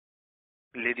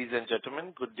Ladies and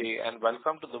gentlemen, good day and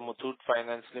welcome to the Muthoot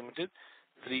Finance Limited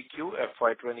 3Q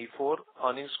FY24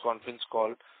 earnings conference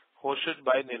call hosted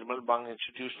by Nirmal Bang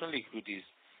Institutional Equities.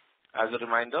 As a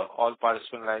reminder, all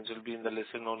participant lines will be in the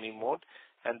listen-only mode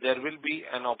and there will be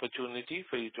an opportunity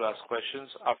for you to ask questions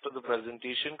after the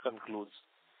presentation concludes.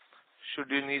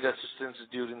 Should you need assistance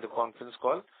during the conference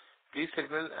call, please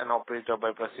signal an operator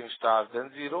by pressing star then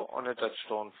 0 on a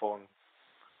touch-tone phone.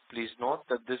 Please note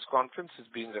that this conference is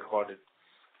being recorded.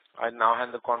 I now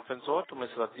hand the conference over to Ms.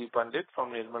 Rati Pandit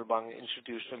from Nirmal Bang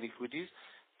Institutional Equities.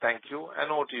 Thank you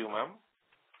and over to you, ma'am.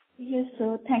 Yes,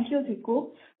 sir. Thank you,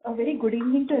 Zico. A very good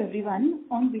evening to everyone.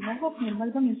 On behalf of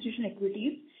Nirmal Bang Institutional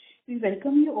Equities, we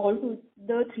welcome you all to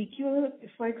the 3Q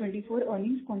FY24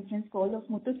 earnings conference call of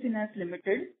Muthoot Finance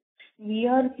Limited. We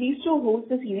are pleased to host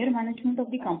the senior management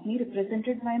of the company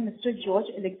represented by Mr.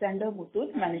 George Alexander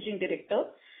Muthoot, Managing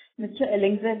Director, Mr.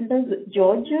 Alexander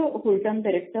George, Whole-Time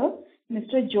Director,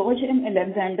 Mr. George M.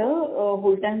 Alexander,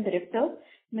 Whole-Time Director,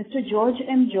 Mr. George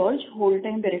M. George,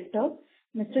 Whole-Time Director,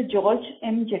 Mr. George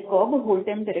M. Jacob,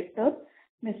 Whole-Time Director,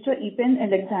 Mr. Epen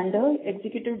Alexander,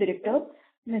 Executive Director,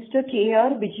 Mr.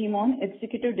 K.R. Bijimon,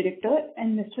 Executive Director,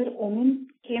 and Mr. Omin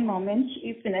K. Mamen,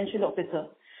 Chief Financial Officer.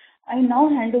 I now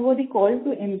hand over the call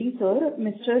to MD Sir,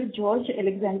 Mr. George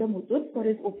Alexander Muthoot, for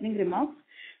his opening remarks,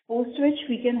 post which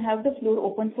we can have the floor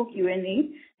open for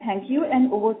Q&A. Thank you and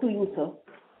over to you, sir.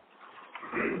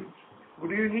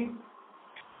 Good evening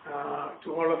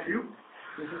to all of you.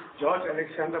 This is George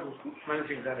Alexander Muthoot,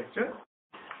 Managing Director.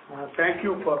 Thank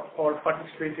you for all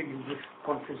participating in this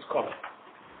conference call.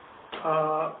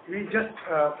 We just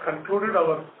concluded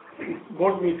our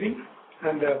board meeting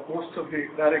and most of the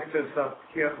directors are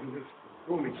here in this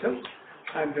room itself.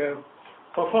 And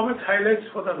performance highlights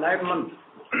for the 9 months.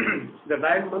 The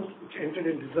 9 months which ended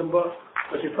in December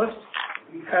 31st,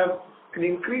 we have an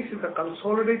increase in the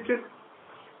consolidated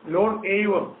loan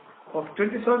AUM of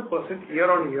 27%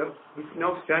 year-on-year, which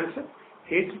now stands at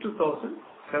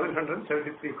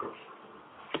 82,773 crores.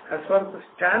 As far as the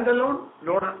standalone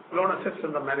loan assets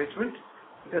under management,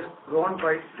 it has grown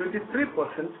by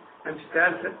 23% and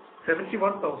stands at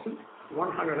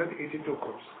 71,182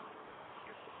 crores.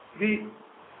 The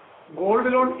gold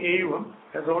loan AUM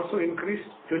has also increased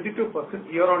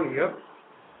 22% year-on-year,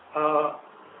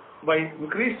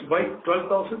 increased by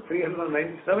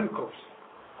 12,397 crores.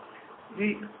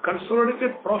 The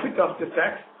consolidated profit after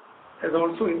tax has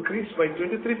also increased by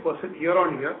 23%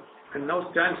 year-on-year and now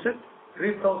stands at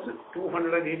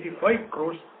 3,285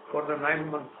 crores for the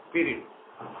 9-month period.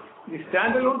 The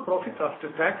standalone profit after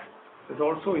tax has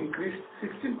also increased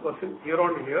 16%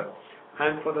 year-on-year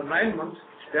and for the 9 months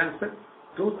stands at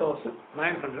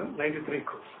 2,993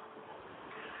 crores.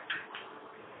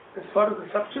 As far as the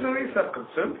subsidiaries are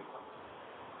concerned,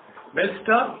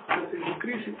 Belstar has an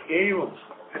increase in AUM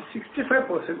at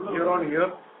 65% year-on-year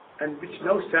and which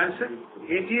now stands at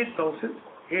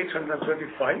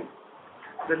 88,835.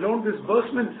 The loan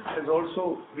disbursement has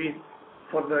also been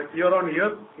for the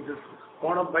year-on-year, it has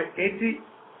gone up by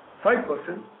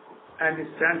 85% and it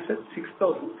stands at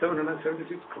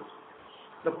 6,776 crores.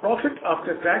 The profit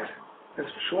after tax has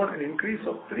shown an increase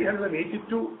of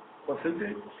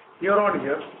 382%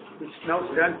 year-on-year, which now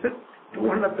stands at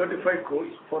 235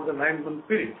 crores for the 9-month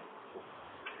period.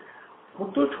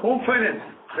 Muthoot Home Finance,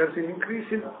 there is an increase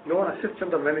in loan assets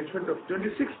under management of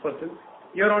 26%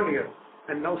 year-on-year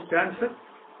and now stands at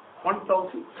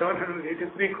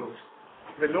 1,783 crores.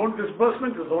 The loan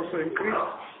disbursement has also increased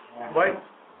by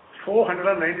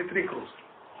 493 crores.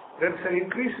 There is an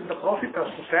increase in the profit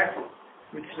after tax,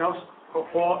 which now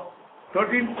for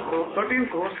 13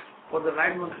 crores for the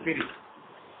 9-month period.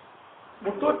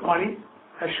 Muthoot Money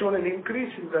has shown an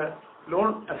increase in the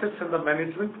loan assets under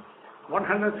management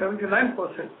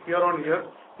 179% year-on-year,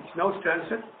 which now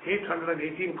stands at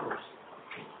 818 crores.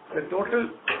 The total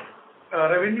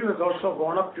revenue has also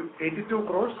gone up to 82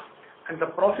 crores and the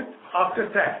profit after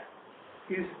tax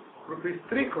is rupees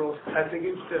 3 crores as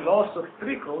against a loss of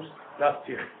 3 crores last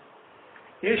year.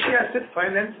 Asia Asset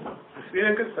Finance, the Sri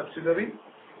Lankan subsidiary,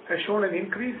 has shown an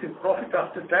increase in profit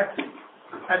after tax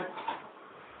and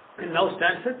now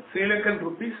stands at Sri Lankan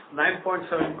rupees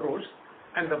 9.7 crores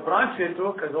and the branch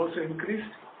network has also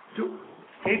increased to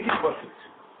 80%.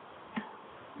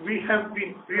 We have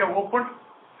opened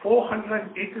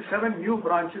 487 new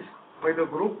branches by the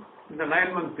group in the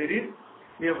 9-month period.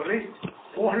 We have raised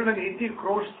 480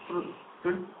 crores through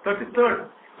 33rd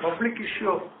public issue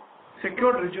of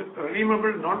secured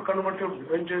redeemable non-convertible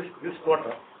debentures this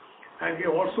quarter. And we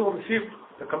have also received,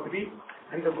 the company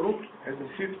and the group has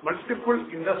received multiple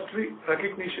industry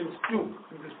recognitions too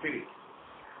in this period.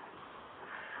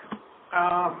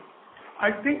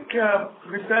 I think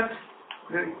with that,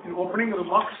 in opening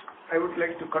remarks, I would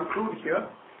like to conclude here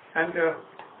and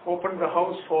open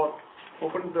it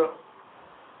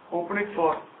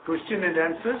for question and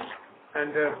answers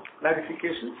and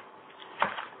clarification.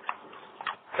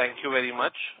 Thank you very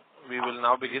much. We will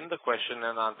now begin the question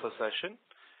and answer session.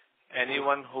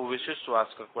 Anyone who wishes to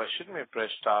ask a question may press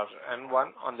star and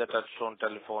 1 on the touchtone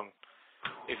telephone.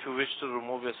 If you wish to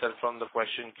remove yourself from the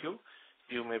question queue,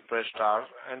 you may press star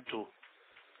and 2.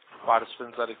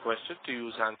 Participants are requested to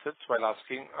use handsets while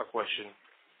asking a question.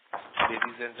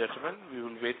 Ladies and gentlemen, we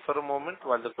will wait for a moment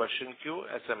while the question queue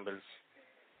assembles.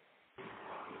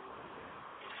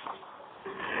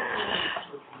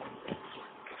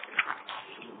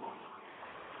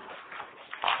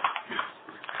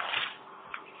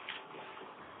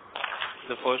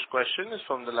 The first question is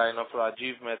from the line of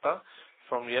Rajiv Mehta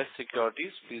from Yes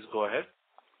Securities. Please go ahead.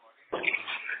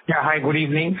 Yeah, hi, good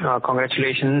evening.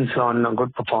 Congratulations on a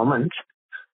good performance.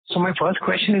 So my first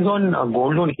question is on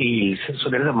gold loan yields. So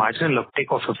there is a marginal uptick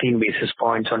of 15 basis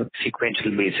points on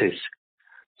sequential basis.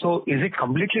 So is it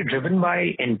completely driven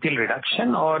by NPL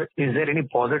reduction, or is there any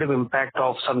positive impact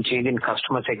of some change in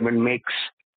customer segment mix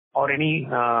or any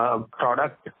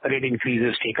product rate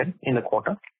increases taken in the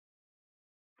quarter?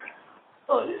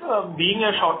 Being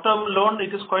a short-term loan,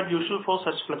 it is quite usual for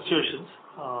such fluctuations.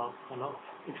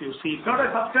 If you see, it's not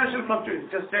a substantial fluctuation.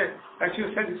 Just as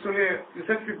you said, it's only you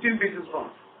said 15 basis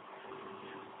points.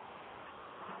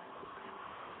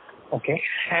 Okay.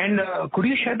 And could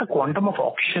you share the quantum of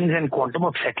auctions and quantum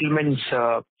of settlements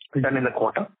done in the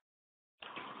quarter?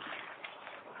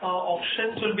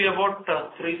 Auctions will be about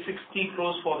 360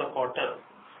 crores for the quarter.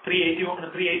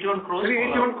 381 crores.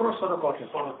 381 crores for the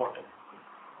quarter.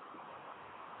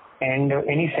 And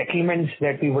any settlements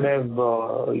that we would have,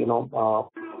 We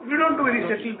don't do any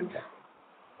settlements.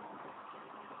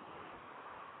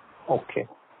 Okay.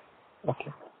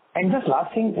 And just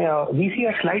last thing, we see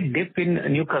a slight dip in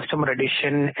new customer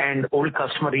addition and old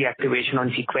customer reactivation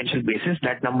on sequential basis.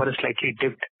 That number is slightly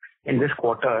dipped in this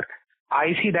quarter.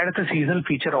 I see that as a seasonal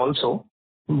feature also.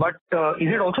 But is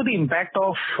it also the impact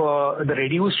of the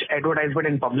reduced advertisement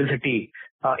and publicity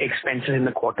expenses in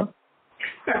the quarter?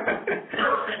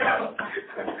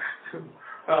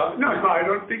 No, I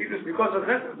don't think it is because of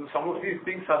that. Some of these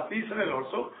things are seasonal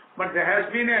also, but there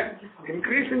has been an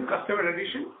increase in customer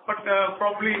addition. But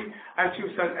probably, as you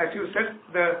said,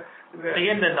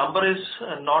 again, the number is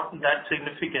not that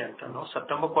significant.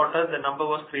 September quarter, the number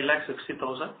was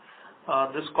 360,000.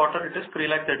 This quarter, it is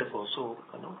 334. So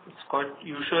it's quite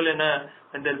usual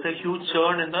when there is a huge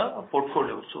churn in the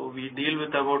portfolio. So we deal with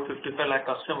about 55 lakh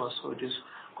customers. So it is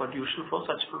quite usual for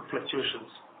such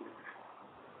fluctuations.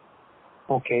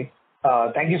 Okay.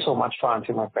 Thank you so much for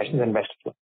answering my questions and best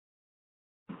of luck.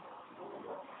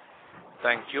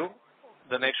 Thank you.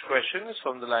 The next question is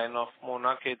from the line of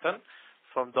Mona Ketan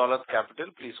from Dolat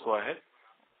Capital. Please go ahead.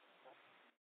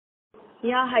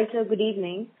 Yeah, hi sir, good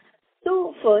evening.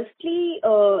 So firstly,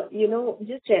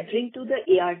 just referring to the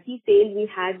ARC sale we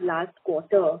had last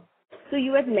quarter. So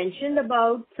you had mentioned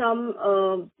about some,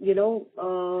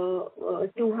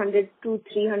 200 to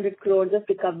 300 crores of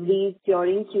recoveries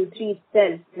during Q3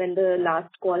 itself when the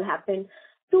last call happened.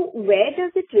 So where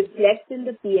does it reflect in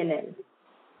the P&L?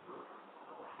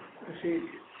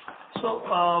 So,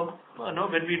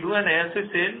 when we do an ARC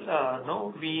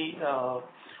sale,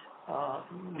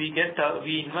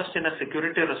 we invest in a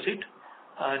security receipt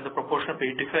in the proportion of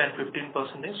 85 and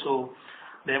 15%. So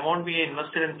the amount we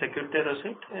invested in security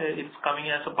receipt, it's coming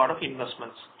as a part of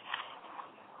investments.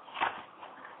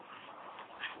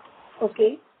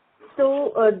 Okay.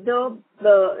 So the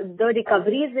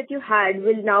recoveries that you had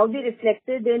will now be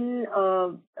reflected in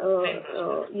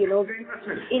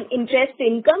in interest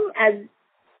income as.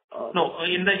 No,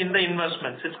 in the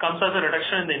investments. It comes as a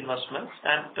reduction in the investments,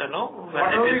 and when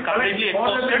it is completely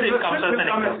exhausted, it comes as an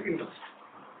income.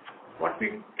 What we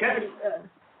get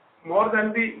more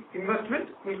than the investment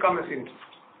will come as interest.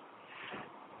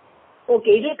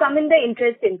 Okay, it will come in the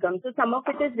interest income. So some of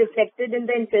it is reflected in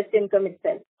the interest income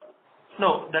itself.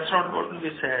 No, that's not what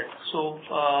we said. So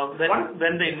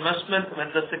when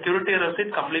the security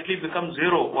receipt completely becomes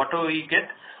zero, whatever we get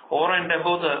over and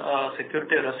above the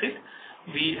security receipt,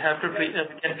 we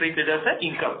can treat it as an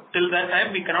income. Till that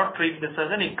time, we cannot treat this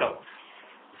as an income.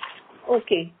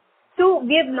 Okay. So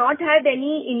we have not had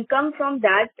any income from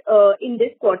that in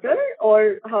this quarter,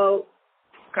 or how?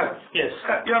 Correct. Yes.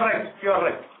 You are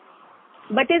right.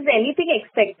 But is anything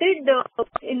expected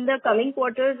in the coming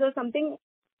quarters or something?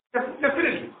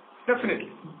 Definitely.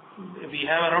 We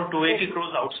have around 280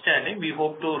 crores outstanding. We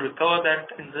hope to recover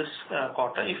that in this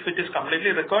quarter. If it is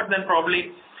completely recovered, then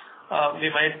probably we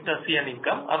might see an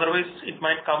income. Otherwise, it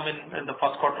might come in the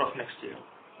first quarter of next year.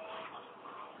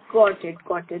 Got it.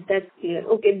 That's clear.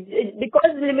 Okay.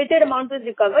 Because limited amount was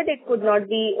recovered, it could not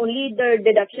be, only the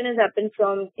deduction has happened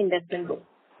from investment book.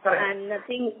 Correct. And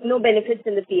nothing, no benefits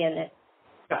in the P&L.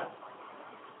 Yeah.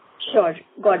 Sure.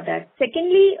 Got that.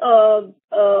 Secondly, can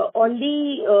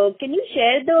you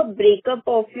share the breakup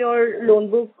of your loan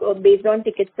book based on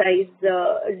ticket size,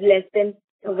 less than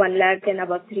 1 lakh and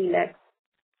above 3 lakhs?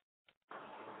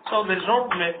 So there's not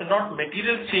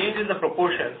material change in the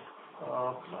proportion.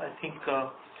 I think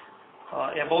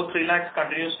above 3 lakhs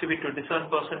continues to be 27%.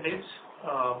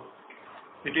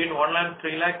 Between 1 lakh and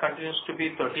 3 lakh continues to be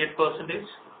 38%.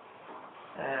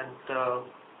 And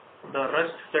the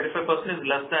rest, 35%, is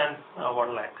less than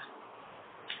 1 lakh.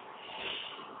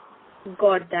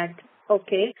 Got that.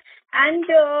 Okay. And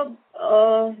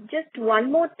just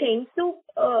one more thing. So,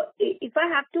 if I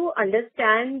have to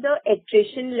understand the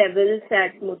attrition levels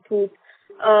at Muthoot,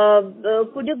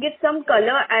 could you give some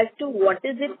color as to what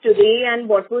is it today and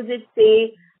what was it,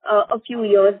 say, a few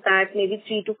years back, maybe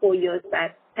 3 to 4 years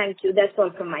back? Thank you. That's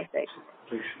all from my side.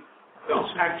 No,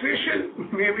 attrition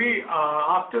maybe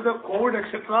after the COVID,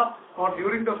 etc., or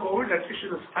during the COVID,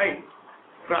 attrition is high.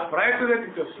 Prior to that,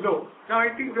 it was low. Now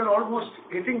I think we are almost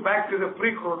getting back to the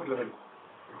pre-COVID level.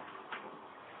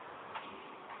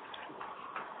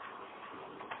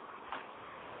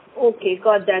 Okay,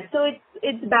 got that. So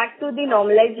it's back to the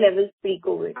normalized levels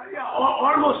pre-COVID. Yeah,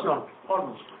 almost not.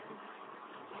 Almost.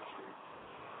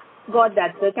 Got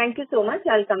that, sir. Thank you so much.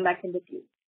 I'll come back in the queue.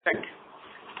 Thank you.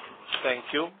 Thank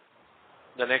you.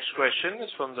 The next question is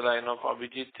from the line of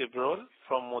Abhijit Tibrol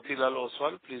from Motilal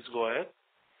Oswal. Please go ahead.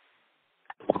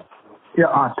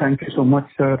 Yeah, thank you so much,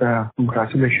 sir.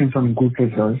 Congratulations on good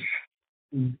results.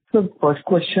 So first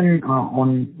question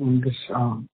on this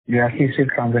ARC sale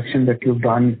transaction that you've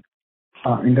done.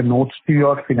 In the notes to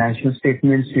your financial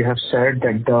statements, you have said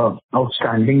that the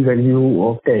outstanding value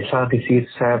of the SR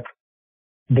receipts have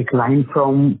declined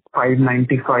from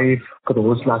 595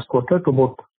 crores last quarter to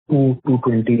about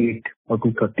 228 or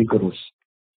 230 crores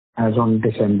as on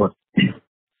December.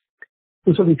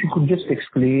 So if you could just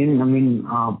explain, I mean,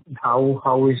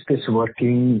 how is this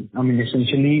working? I mean,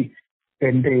 essentially,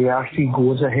 when the ARC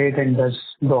goes ahead and does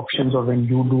the auctions, or when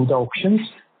you do the auctions,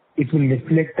 it will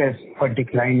reflect as a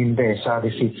decline in the SR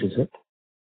receipts, is it?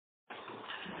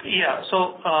 Yeah.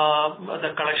 So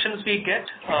the collections we get,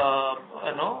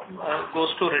 goes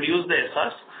to reduce the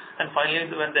SRs, and finally,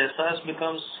 when the SRs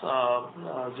becomes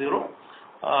zero,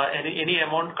 any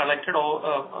amount collected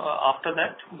after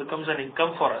that becomes an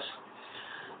income for us.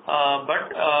 But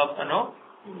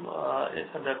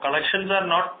the collections are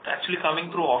not actually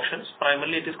coming through auctions.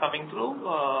 Primarily, it is coming through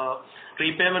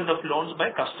repayment of loans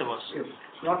by customers. Yes,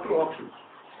 not through auctions.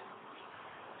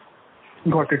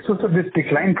 Got it. So this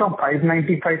decline from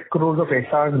 595 crores of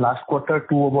SR last quarter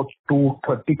to about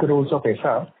 230 crores of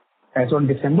SR as on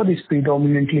December is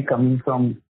predominantly coming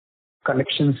from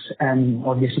collections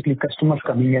or basically customers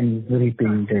coming and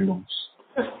repaying their loans.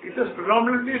 Yes, it is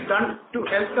predominantly done to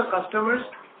help the customers,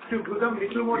 to give them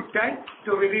little more time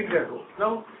to redeem their gold.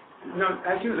 Now,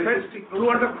 as you said,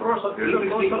 200 crores of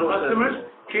customers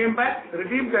came back,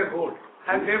 redeemed their gold,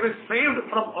 and they were saved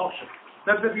from auction.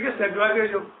 That's the biggest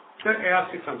advantage of the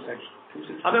ARC transaction.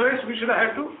 Otherwise, we should have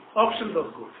had to auction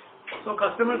those goods. So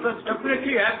customers are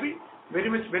definitely happy, very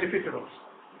much benefited also.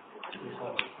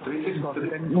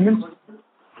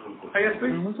 Yes,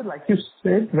 please. Like you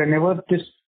said, whenever this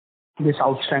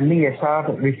outstanding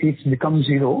SR receipts become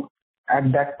zero,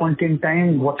 at that point in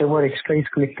time, whatever extra is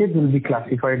collected will be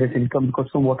classified as income, because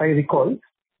from what I recall,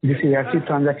 this ARC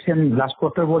transaction last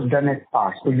quarter was done at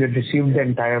par, so you had received the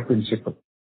entire principal.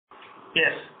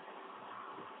 Yes.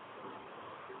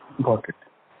 Got it.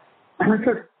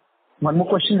 Sir, one more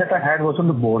question that I had was on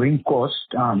the borrowing cost.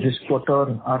 This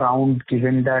quarter around,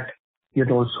 given that you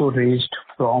had also raised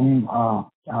from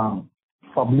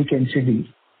public NCD,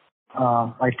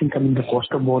 I think, the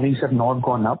cost of borrowings have not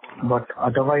gone up, but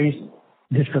otherwise,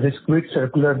 this risk-weight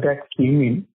circular that came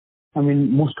in,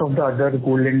 most of the other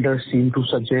gold lenders seem to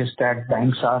suggest that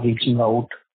banks are reaching out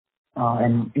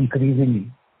and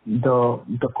increasing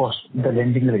the cost, the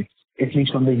lending rates, at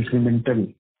least on the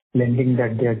incremental lending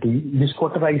that they are doing. This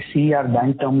quarter, I see our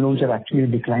bank term loans have actually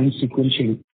declined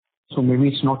sequentially, so maybe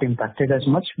it's not impacted as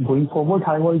much. Going forward,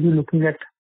 how are you looking at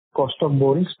cost of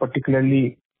borrowings,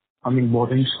 particularly,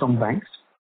 borrowings from banks?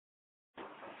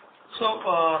 So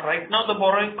right now the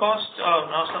borrowing cost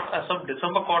as of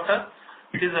December quarter,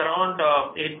 it is around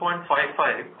 8.55.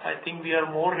 I think we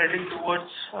are more heading towards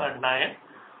 9.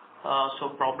 So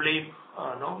probably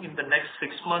in the next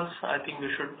 6 months, I think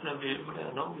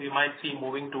we might see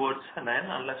moving towards 9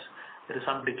 unless there is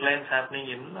some declines happening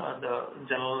in the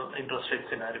general interest rate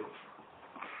scenario.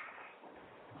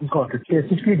 Got it. So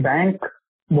essentially, bank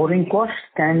borrowing cost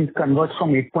can convert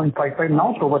from 8.55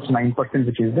 now towards 9%,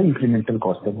 which is the incremental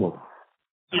cost of borrowing.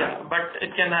 Yeah, but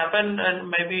it can happen and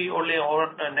maybe only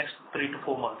over the next 3 to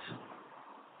 4 months.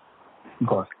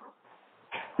 Got it.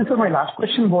 And so my last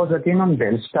question was again on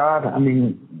Belstar. I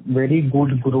mean, very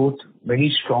good growth, very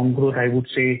strong growth, I would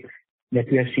say,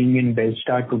 that we are seeing in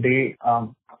Belstar today.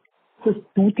 So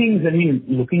two things, I mean,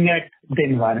 looking at the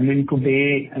environment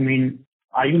today, I mean,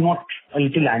 are you not a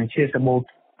little anxious about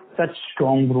such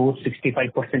strong growth,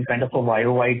 65% kind of a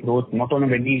YOY growth, not on a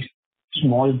very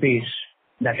small base?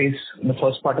 That is the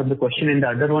first part of the question. And the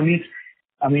other one is,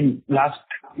 I mean, last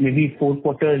maybe 4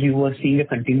 quarters, you were seeing a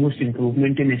continuous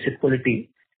improvement in asset quality.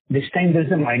 This time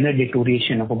there's a minor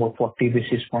deterioration of about 40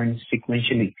 basis points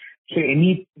sequentially. So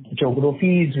any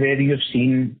geographies where you've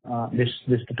seen this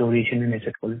deterioration in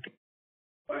asset quality?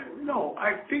 No,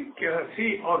 I think,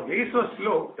 our base was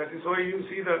low. That is why you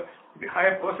see the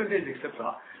higher percentage,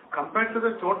 etc. Compared to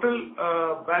the total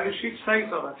balance sheet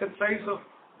size or asset size of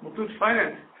Muthoot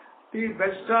Finance, the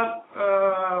Belstar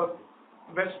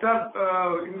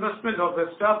investment or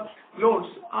Belstar loans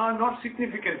are not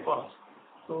significant for us.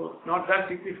 So not that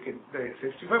significant. The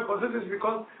 65% is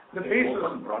because the base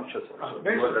was branches.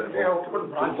 They have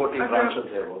opened branches.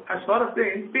 As far as the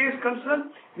NPA is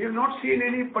concerned, we have not seen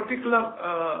any particular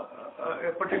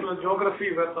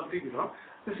geography where something is wrong.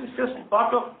 This is just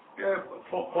part of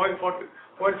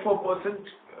 0.4%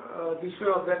 this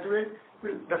way or that way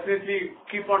will definitely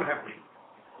keep on happening.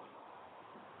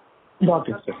 Got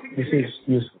it, sir. This is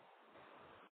useful.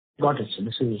 Got it, sir.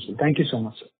 This is useful. Thank you so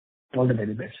much, sir. All the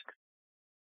very best.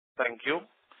 Thank you.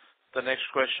 The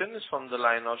next question is from the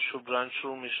line of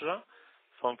Shubhranshu Mishra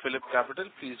from Phillip Capital.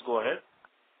 Please go ahead.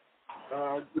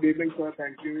 Good evening, sir.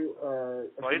 Thank you.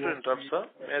 Sorry to interrupt, sir.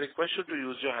 May I request you to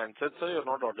use your handset, sir? You're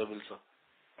not audible, sir.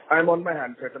 I'm on my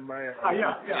handset. That's better.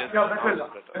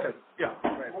 Yeah.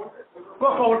 Right.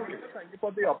 Go forward. Thank you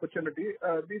for the opportunity.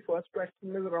 The first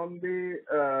question is around the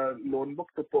loan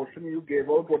book proportion. You gave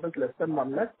out what is less than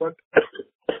 1 lakh, but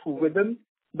within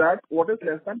that, what is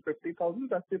less than 50,000?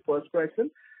 That's the first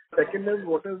question. Second is,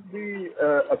 what is the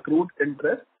accrued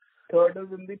interest? Third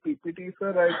is, in the PPT,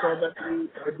 sir, I saw that we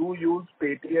do use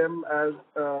Paytm as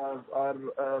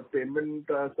our payment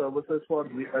services for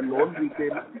loan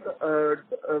repayment.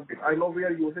 I know we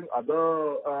are using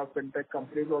other fintech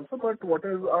companies also, but what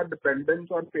is our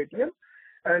dependence on Paytm?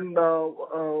 And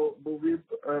do we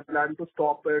plan to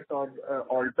stop it or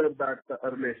alter that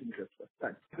relationship, sir?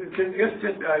 Thanks.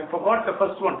 Just I forgot the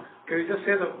first one. Can you just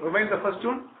remind the first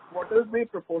one? What is the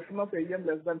proportion of AUM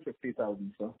less than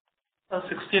 50,000, sir?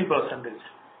 16%.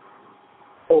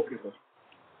 Okay, sir.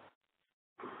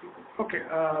 Okay.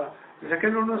 The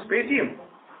second one was Paytm.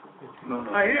 No.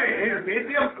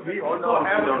 Paytm, we also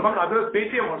have among others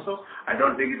Paytm also. I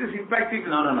don't think it is impacting.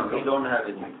 No. We don't have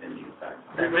any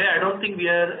impact. That way, I don't think we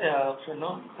are,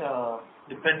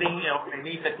 depending on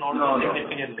any technology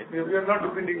significantly. We are not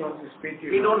depending on this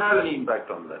Paytm. We don't have any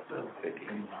impact on that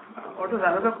Paytm. What was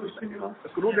another question you asked?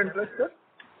 Accrued interest, sir?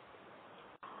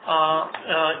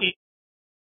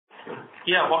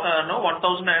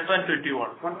 1,921.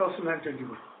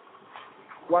 1,921.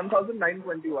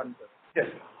 1,921, sir. Yes.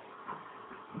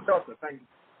 Sure, sir. Thank you.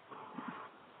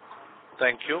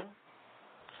 Thank you.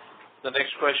 The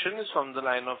next question is from the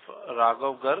line of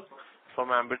Raghav Garg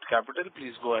from Ambit Capital.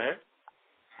 Please go ahead.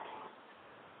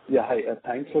 Yeah, hi.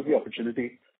 Thanks for the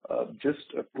opportunity.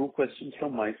 Just 2 questions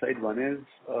from my side. One is,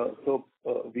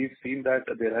 we've seen that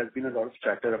there has been a lot of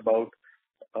chatter about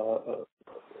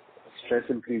stress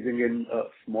increasing in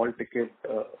small ticket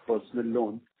personal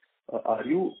loans. Are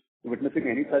you witnessing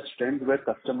any such trends where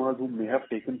customers who may have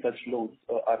taken such loans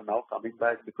are now coming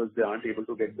back because they aren't able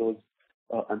to get those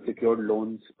unsecured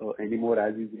loans anymore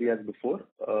as easily as before?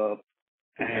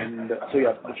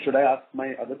 Should I ask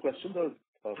my other questions or?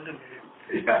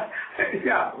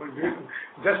 Yeah.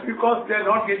 Just because they are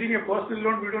not getting a personal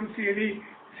loan, we don't see any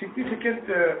significant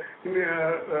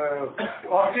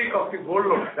uptake of the gold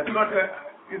loan. That's not.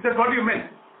 Is that what you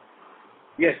meant?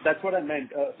 Yes, that's what I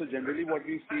meant. So generally what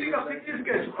we see is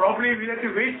that probably we have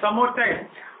to wait some more time.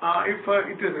 If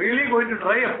it is really going to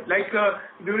dry up, like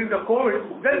during the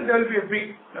COVID, then there will be a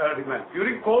big demand.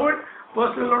 During COVID,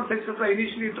 personal loans, etc.,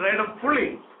 initially dried up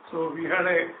fully. So we had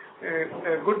a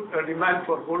good demand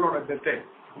for gold loan at that time.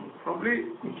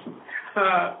 Probably we'll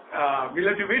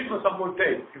have to wait for some more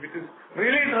time. If it is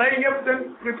really drying up,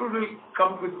 then people will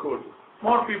come with gold.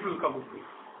 More people will come with gold.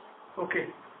 Okay.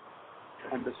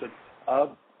 Understood.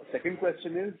 Second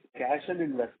question is, cash and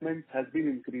investment has been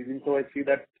increasing. So I see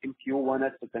that in Q1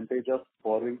 as percentage of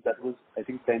borrowings, that was, I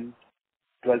think,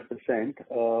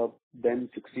 10-12%. Then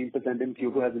 16% in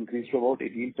Q2 has increased to about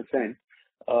 18%.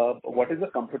 What is the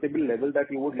comfortable level that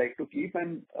you would like to keep?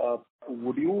 And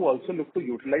would you also look to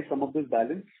utilize some of this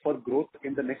balance for growth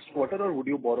in the next quarter, or would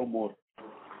you borrow more?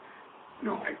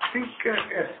 No, I think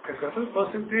a certain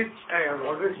percentage, I have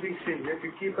always been saying that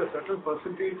you keep a certain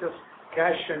percentage of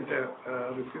cash and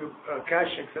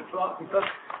cash, etc.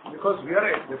 Because we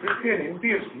are definitely an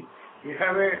NBFC. We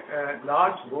have a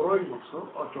large borrowing also.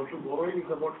 Our total borrowing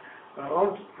is about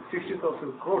around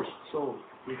 60,000 crores. So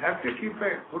we have to keep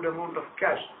a good amount of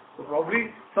cash. So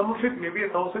probably some of it, maybe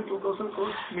 1,000, 2,000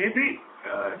 crores, maybe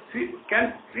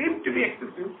can seem to be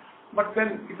excessive, but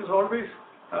then it is always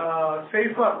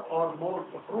safer or more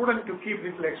prudent to keep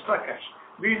little extra cash.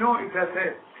 We know it has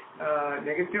a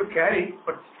negative carry,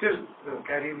 but still the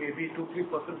carry may be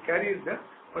 2-3% carry is there,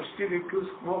 but still it gives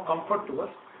more comfort to us.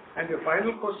 And the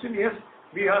final question, yes,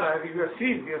 we are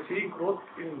seeing growth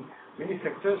in many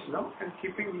sectors now and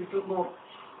keeping little more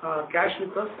cash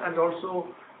with us and also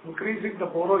increasing the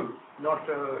borrowing, not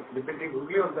depending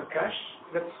only on the cash.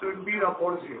 That should be our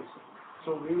policy also.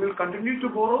 So we will continue to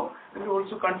borrow and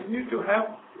also continue to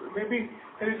have maybe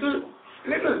a little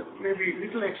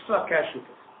extra cash with us.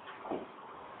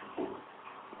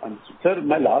 Sir,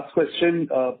 my last question,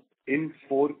 in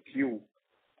 4Q,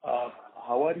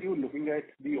 how are you looking at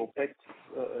the OPEX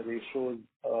ratios?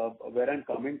 Where I'm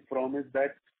coming from is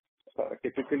that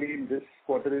typically in this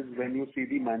quarter is when you see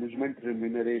the management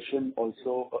remuneration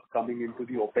also coming into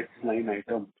the OPEX line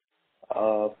item.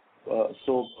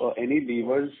 So any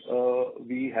levers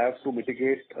we have to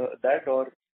mitigate that,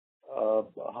 or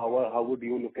how would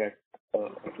you look at?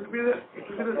 It will be the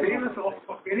same as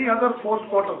any other fourth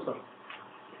quarter, sir.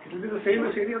 It will be the same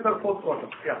as any other fourth quarter.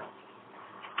 Yeah.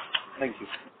 Thank you.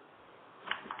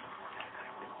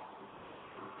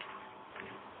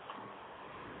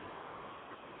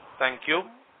 Thank you.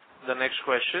 The next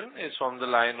question is from the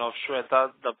line of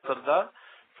Shweta Daptardar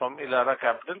from Elara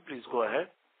Capital. Please go ahead.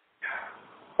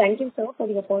 Thank you, sir, for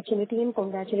the opportunity and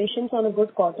congratulations on a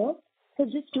good quarter. So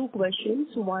just two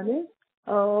questions. One is,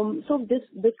 so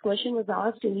this question was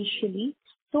asked initially.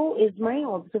 So is my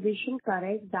observation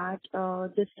correct that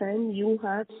this time you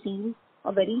have seen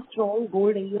a very strong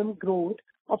gold AUM growth?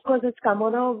 Of course, it's come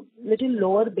on a little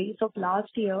lower base of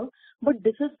last year, but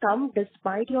this has come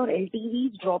despite your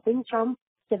LTVs dropping from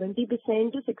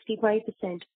 70% to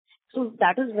 65%. So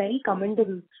that is very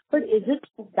commendable. But is it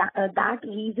that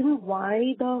reason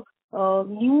why the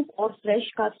new or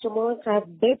fresh customers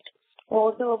have dipped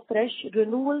or the fresh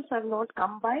renewals have not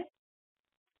come by?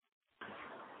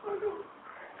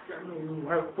 You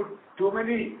have put too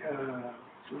many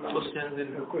questions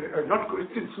in not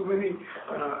questions, too many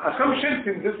assumptions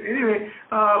in this. Anyway,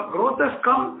 growth has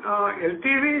come.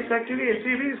 LTV is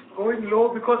going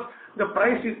low because the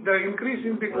increase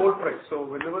in the gold price. So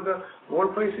whenever the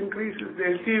gold price increases, the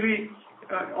LTV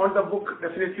on the book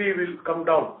definitely will come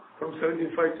down from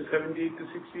 75 to 70 to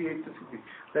 68 to 60.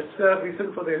 That's the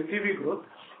reason for the LTV growth.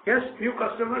 Yes, new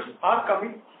customers are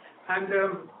coming. And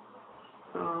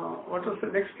what was the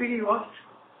next thing you asked?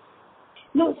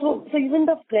 No, so even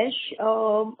the fresh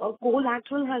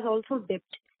collateral has also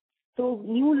dipped. So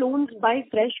new loans by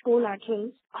fresh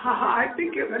collaterals. I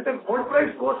think when the gold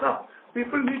price goes up,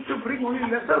 people need to bring only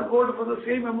lesser gold for the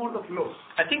same amount of loans.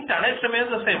 I think tonnage remains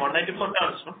the same, 194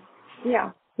 tons, no?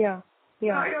 Yeah.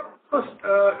 Because,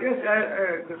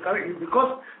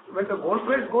 because when the gold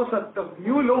price goes up, the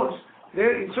new loans,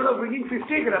 instead of bringing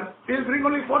 50 grams, they'll bring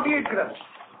only 48 grams.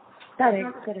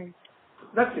 Correct.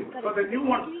 That's it. For the new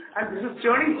one. And this is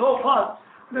churning so fast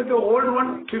that the old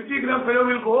one, 50-gram fellow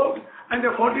will go out and the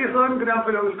 47-gram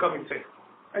fellow will come inside.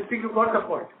 I think you got the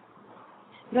point.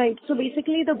 Right. So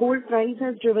basically the gold price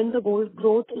has driven the gold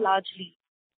growth largely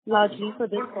for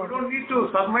this quarter. You don't need to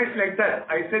surmise like that.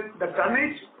 I said the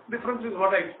tonnage difference is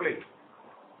what I explained.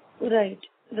 Right.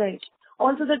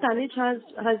 Also the tonnage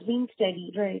has been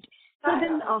steady, right? So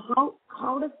then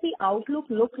how does the outlook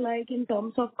look like in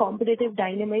terms of competitive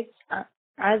dynamics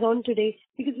as on today?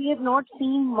 Because we have not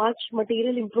seen much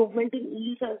material improvement in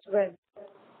yields as well.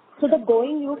 So the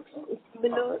going looks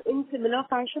similar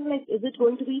fashion, like is it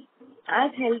going to be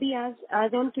as healthy as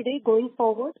on today going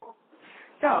forward?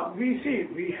 Yeah,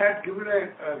 we had given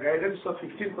a guidance of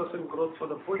 15% growth for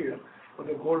the full year for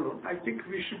the gold loan. I think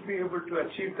we should be able to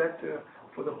achieve that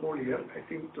for the whole year. I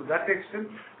think to that extent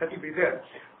that will be there.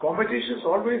 Competition is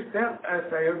always there,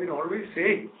 as I have been always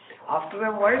saying. After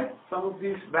a while, some of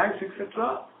these banks,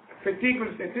 etc., fatigue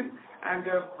will set in and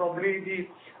probably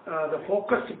the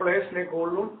focused players like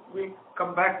gold loan will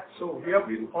come back. So we have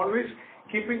been always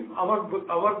keeping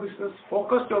our business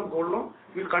focused on gold loan.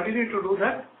 We'll continue to do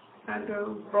that, and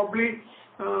probably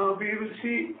we will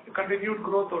see continued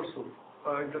growth also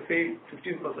in the same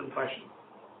 15% fashion.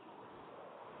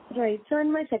 Right. So,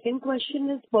 and my second question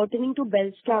is pertaining to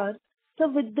Belstar. So,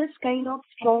 with this kind of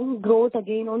strong growth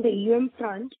again on the EM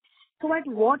front, so at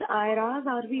what IRRs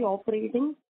are we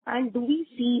operating? And do we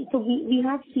see, so we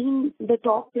have seen the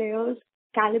top players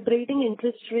calibrating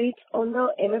interest rates on the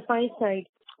MFI side,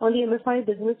 on the MFI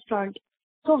business front.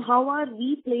 So, how are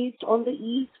we placed on the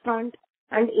yields front,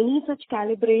 and any such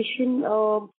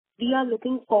calibration we are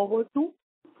looking forward to?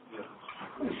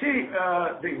 You see,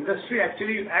 the industry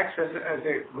actually acts as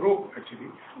a group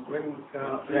actually. When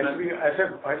actually as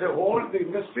a whole, the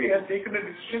industry has taken a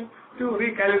decision to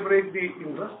recalibrate the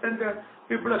interest, and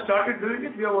people have started doing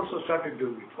it. We have also started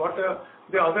doing it. What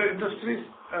the other industries,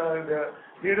 the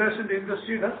leaders in the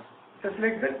industry does, just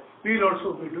like that, we will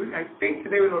also be doing. I think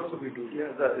they will also be doing.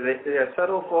 Yeah, the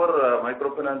SRO for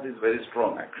microfinance is very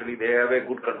strong. Actually, they have a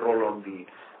good control on the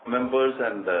members,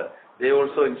 and they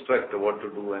also instruct what to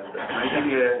do. And I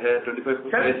think 25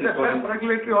 basis points.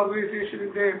 Regulatory organization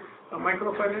in the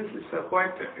microfinance is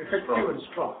quite effective and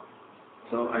strong.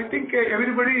 So I think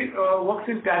everybody works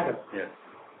in tandem. Yes.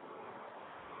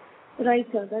 Right,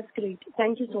 sir. That's great.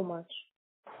 Thank you so much.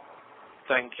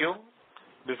 Thank you.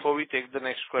 Before we take the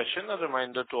next question, a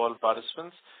reminder to all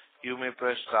participants, you may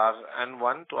press star and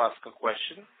 1 to ask a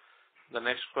question. The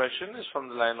next question is from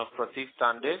the line of Pratik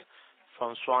Tande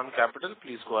from Swan Capital.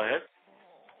 Please go ahead.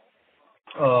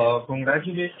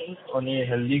 Congratulations on a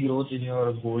healthy growth in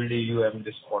your gold AUM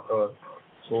this quarter.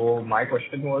 So my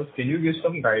question was, can you give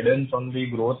some guidance on the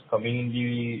growth coming in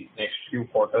the next few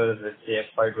quarters, let's say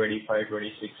FY25,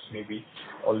 26 maybe?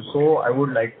 Also, I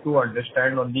would like to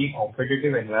understand on the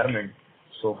competitive environment.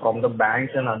 So from the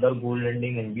banks and other gold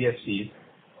lending NBFCs,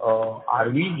 are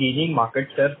we gaining market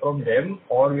share from them,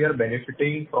 or we are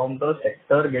benefiting from the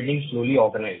sector getting slowly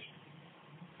organized?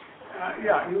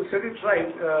 Yeah, you said it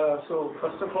right. So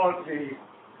first of all, the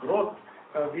growth,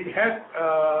 we had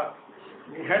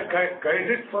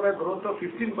guided for a growth of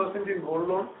 15% in gold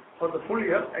loan for the full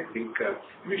year. I think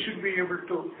we should be able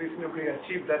to reasonably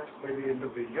achieve that by the end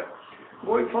of the year.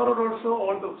 Going forward also,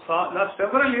 all the last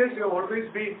several years, we have always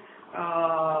been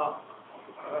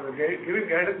giving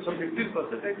guidance of 15%. I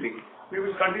think we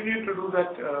will continue to do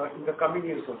that in the coming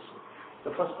years also.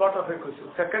 The first part of the question.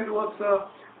 Second was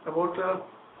about,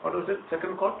 what was it?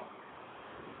 Second part?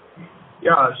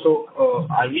 Yeah, so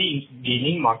are we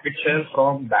gaining market share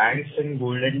from banks and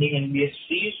gold lending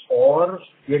NBFCs, or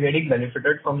we are getting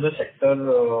benefited from the sector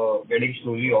getting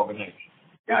slowly organized?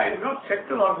 Yeah, it's not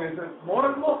sector organized. More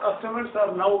and more customers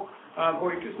are now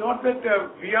going. It is not that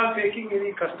we are taking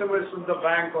any customers from the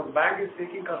bank, or bank is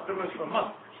taking customers from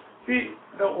us. See,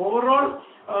 the overall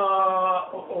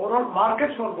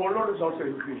market for gold loan is also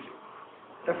increasing.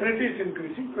 Definitely it's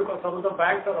increasing because some of the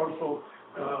banks are also,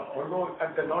 although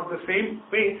at not the same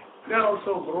pace, they are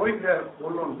also growing their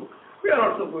gold loan book. We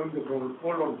are also growing the gold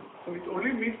loan book. So it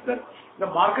only means that the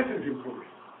market is improving.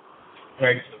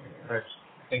 Right. Right.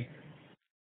 Thank you.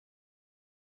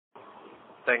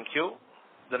 Thank you.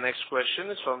 The next question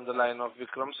is from the line of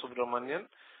Vikram Subramanian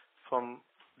from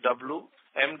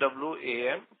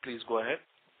MWAM. Please go ahead.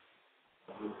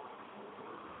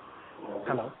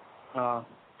 Hello.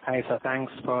 Hi, sir.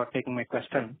 Thanks for taking my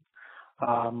question.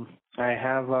 I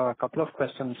have a couple of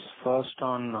questions. First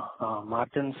on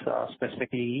margins,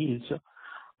 specifically yields.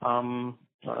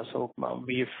 So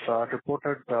we've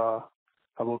reported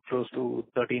about close to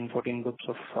 13-14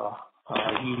 bps of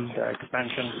yield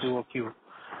expansion QOQ.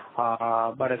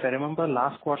 But as I remember,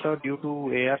 last quarter, due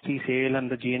to ARC sale and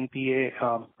the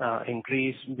GNPA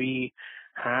increase, we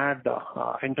had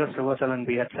interest reversal, and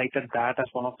we had cited that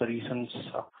as one of the reasons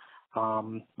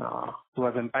to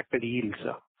have impacted yields.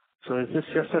 So is this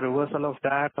just a reversal of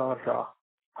that, or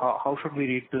how should we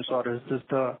read this, or is this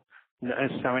the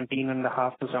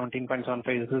 17.5 to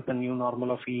 17.75? Is this the new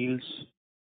normal of yields?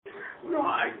 No,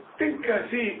 I think,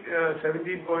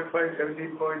 17.5,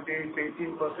 17.8,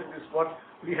 18% is what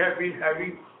we have been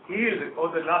having yield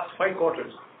over the last 5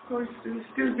 quarters. So it will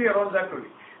still be around that only.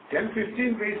 10,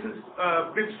 15 basis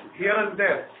bits here and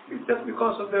there. It's just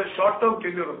because of the short-term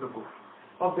tenure of the book,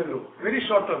 of the loan. Very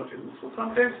short-term tenure. So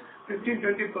sometimes 15,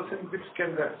 20% bits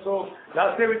can there. So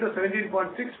last time it was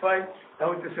 17.65,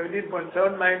 now it is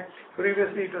 17.79.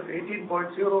 Previously it was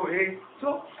 18.08.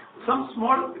 So some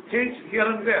small change here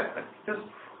and there, just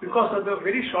because of the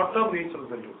very short-term nature of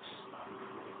the loans.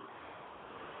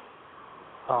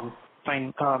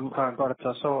 Fine. Got it,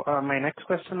 sir. So, my next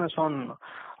question is on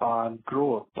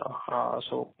growth.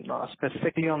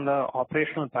 Specifically on the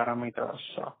operational parameters.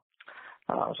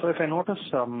 So if I notice,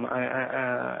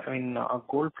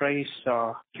 gold price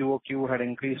QOQ had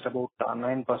increased about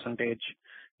 9%.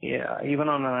 Yeah, even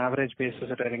on an average basis,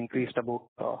 it had increased about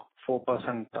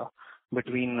 4%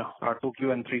 between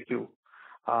 2Q and 3Q.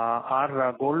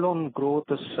 Our gold loan growth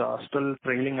is still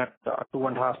trailing at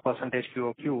 2.5%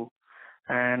 QOQ.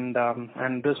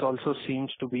 And this also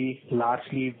seems to be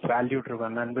largely value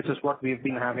driven, and which is what we've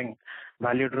been having,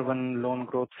 value driven loan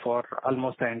growth for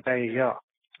almost the entire year.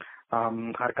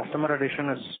 Our customer addition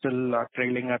is still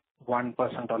trailing at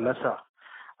 1% or lesser.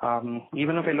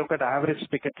 Even if I look at average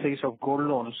ticket size of gold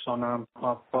loans on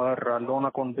a per loan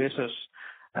account basis,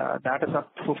 that is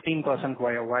up 15%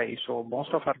 YOY. So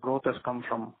most of our growth has come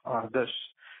from this.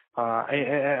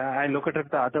 I look at it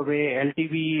the other way.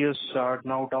 LTV is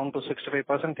now down to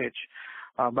 65%.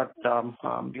 But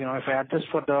if I adjust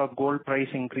for the gold price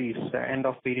increase, the end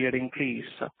of period increase,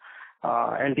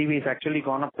 LTV has actually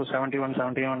gone up to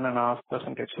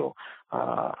 71.5%. So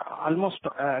almost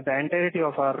the entirety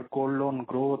of our gold loan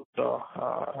growth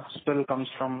still comes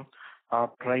from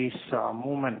price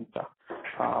movement.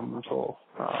 So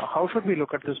how should we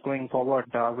look at this going forward?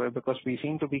 Because we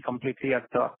seem to be completely at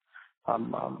the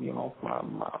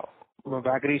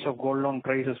vagaries of gold loan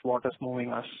prices, what is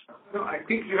moving us? No, I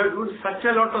think you have used such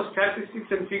a lot of statistics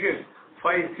and figures,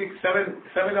 5, 6,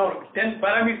 7 or 10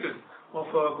 parameters of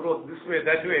growth, this way,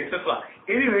 that way, etc.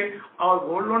 Anyway, our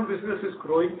gold loan business is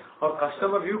growing, our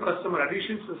new customer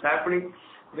additions is happening,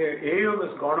 the AUM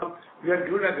has gone up. We are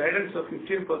given a guidance of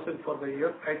 15% for the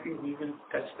year. I think we will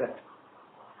touch that.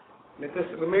 Let us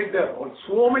remain there.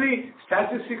 So many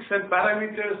statistics and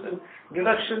parameters and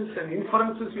deductions and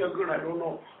inferences we are good. I don't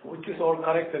know which is all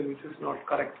correct and which is not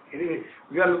correct. Anyway,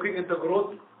 we are looking at the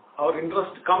growth. Our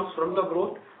interest comes from the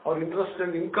growth. Our interest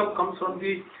and income comes from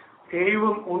the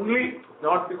AUM only,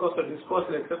 not because of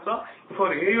dispersal, etc. If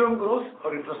our AUM grows,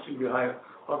 our interest will be higher,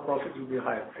 our profit will be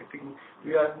higher. I think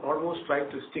we are almost trying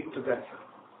to stick to that, sir.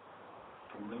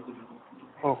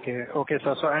 Okay,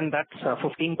 sir. So, and that's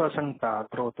 15%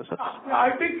 growth, is it?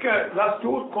 I think last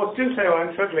two questions I have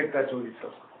answered like that only,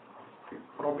 sir.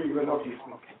 Probably you were not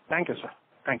listening. Okay. Thank you, sir.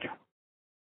 Thank you.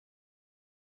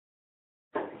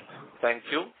 Thank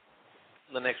you.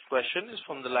 The next question is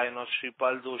from the line of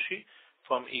Shripal Doshi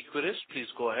from Equirus. Please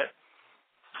go ahead.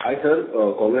 Hi, sir.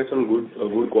 Congrats on a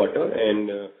good quarter,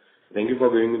 and thank you for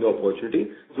giving me the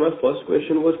opportunity. So my first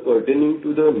question was pertaining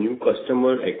to the new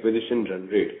customer acquisition run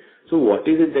rate. So what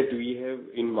is it that we have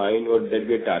in mind or that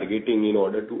we are targeting in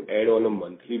order to add on a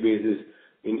monthly basis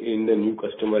in the new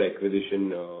customer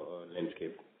acquisition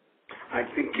landscape? I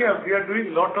think we are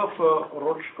doing a lot of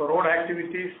road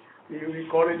activities. We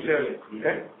call it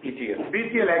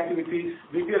BTL activities.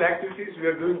 BTL activities we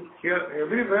are doing here,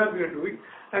 everywhere we are doing,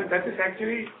 and that is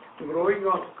actually growing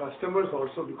our customers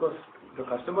also, because the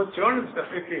customer churn is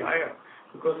definitely higher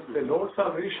because the loans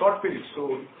are very short periods.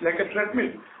 So it's like a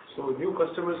treadmill. So new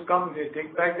customers come, they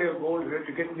take back their gold, we have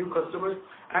to get new customers,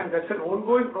 and that's an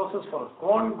ongoing process for us,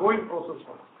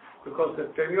 because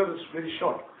the tenure is very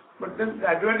short. But then the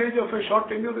advantage of a short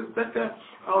tenure is that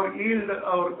our yield,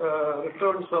 our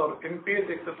returns, our NPS,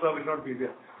 etc. will not be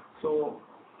there. So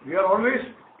we are always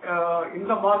in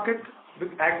the market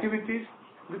with activities,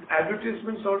 with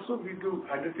advertisements also. We do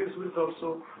advertisements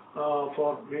also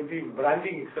for maybe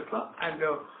branding, etc. And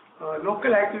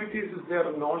local activities is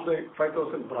there in all the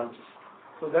 5,000 branches.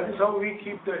 So that is how we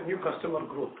keep the new customer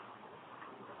growth.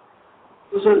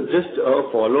 So, sir, just a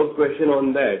follow-up question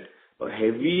on that.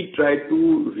 Have we tried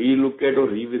to relook at or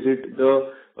revisit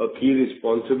the key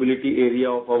responsibility area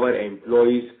of our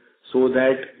employees so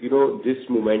that, this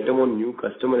momentum on new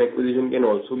customer acquisition can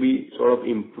also be sort of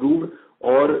improved,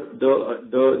 or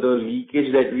the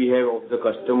leakage that we have of the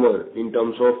customer in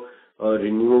terms of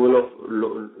renewal of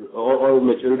or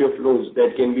maturity of loans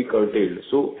that can be curtailed?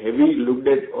 So have we looked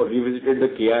at or revisited the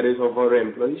KRAs of our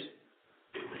employees?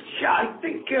 Yeah, I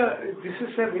think this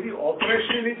is a very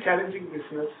operationally challenging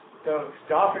business. The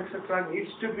staff, etc.,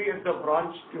 needs to be at the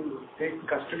branch to take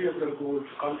custody of the gold,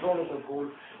 control of the gold,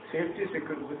 safety,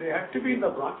 security. They have to be in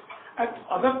the branch. At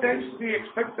other times, we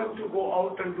expect them to go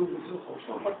out and do business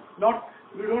also, but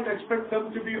we don't expect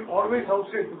them to be always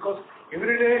outside, because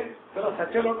every day there are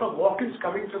such a lot of walk-ins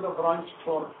coming to the branch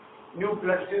for new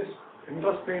pledges,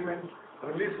 interest payments,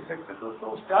 releases, etc.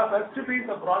 So staff has to be in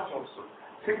the branch also.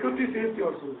 Security, safety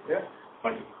also is there.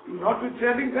 But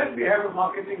notwithstanding that, we have a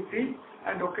marketing team,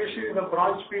 and occasionally the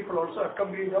branch people also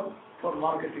accompany them for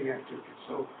marketing activities.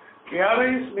 So KRA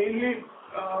is mainly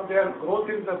their growth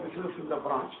in the business in the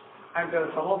branch. and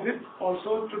some of it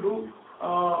also to do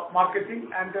marketing,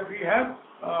 and we have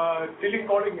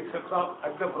telecalling, etc.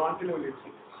 at the branch level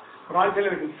itself. Branch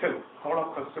level itself, all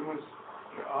our customers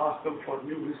ask them for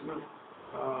new business,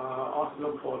 ask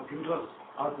them for interest,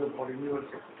 ask them for renewals,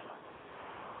 etc.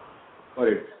 All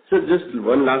right. So just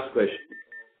one last question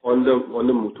on the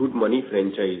Muthoot Money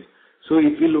franchise. So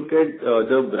if you look at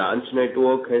the branch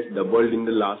network has doubled in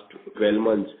the last 12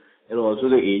 months, and also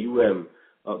the AUM.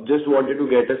 Just wanted to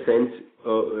get a sense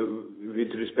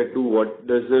with respect to what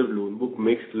does the loan book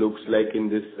mix looks like in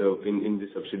this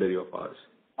subsidiary of ours.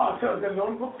 Sir, the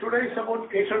loan book today is about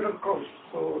 800 crores.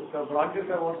 So the branches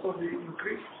have also been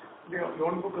increased. The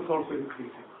loan book is also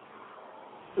increasing.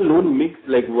 Loan mix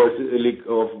like versus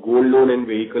of gold loan and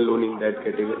vehicle loan in that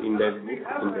category in that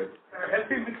book. A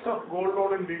healthy mix of gold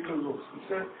loan and vehicle loans.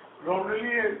 It's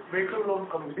normally a vehicle loan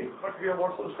company, but we have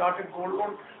also started gold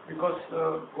loan because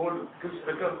gold gives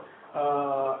better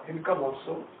income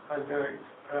also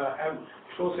and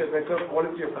shows a better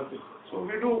quality of service. So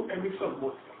we do a mix of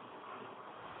both.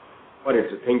 All right,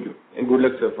 sir. Thank you, and good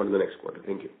luck, sir, for the next quarter.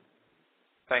 Thank you.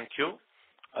 Thank you.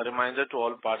 A reminder to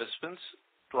all participants,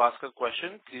 to ask a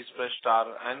question, please press star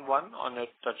and 1 on your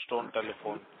touchtone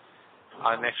telephone.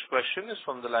 Our next question is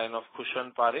from the line of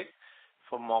Kushan Parekh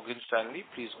from Morgan Stanley.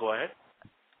 Please go ahead.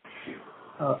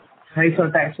 Hi,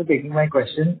 sir. Thanks for taking my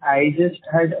question. I just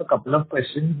had a couple of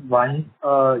questions. One,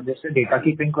 just a data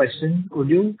keeping question. Could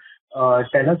you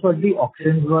tell us what the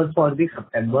auctions were for the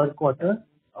September quarter,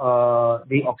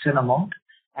 the auction amount?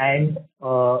 And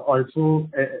also,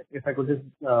 if I could just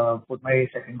put my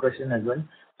second question as well.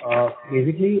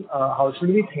 Basically, how should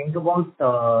we think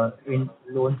about in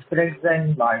loan spreads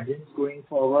and margins going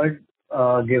forward,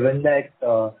 given that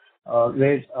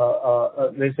we're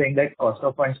saying that cost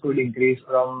of funds could increase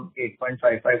from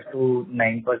 8.55 to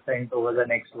 9% over the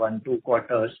next 1-2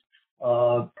 quarters.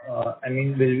 I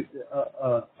mean, will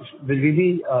we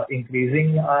be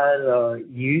increasing our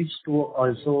yields to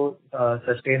also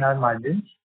sustain our margins?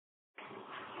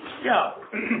 Yeah.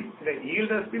 The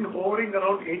yield has been hovering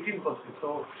around 18%.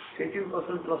 So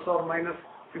 18% plus or minus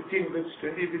 15 bits,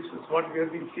 20 bits is what we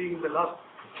have been seeing in the last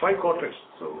 5 quarters.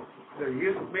 So the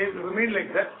yield may remain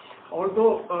like that.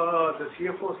 Although the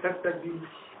CFO said that the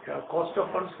cost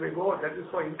of funds may go, that is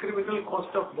for incremental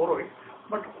cost of borrowing.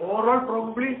 But overall,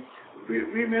 probably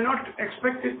we may not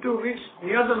expect it to reach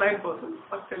near the 9%,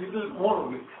 but a little more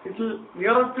only. It will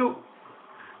nearer to,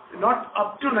 not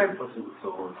up to 9%.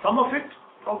 So some of it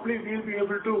probably we'll be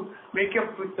able to make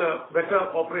up with better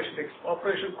operation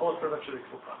cost reduction,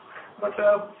 etc. But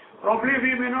probably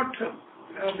we may not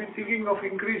be thinking of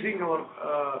increasing our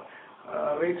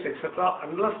rates, etc.,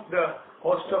 unless the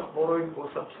cost of borrowing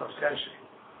goes up substantially.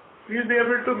 We'll be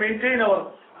able to maintain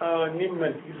our NIM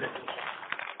and yield.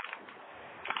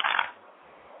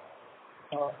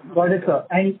 Got it, sir.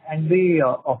 And the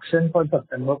auction for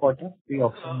September quarter, the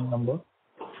auction number?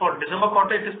 For December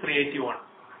quarter, it is 381.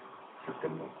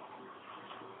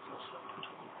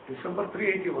 December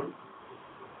 381.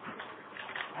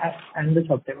 And the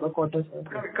September quarter, sir?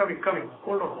 Coming.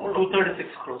 Hold on. 236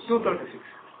 crores. 236.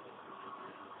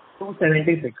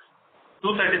 276.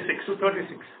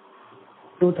 236.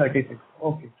 236.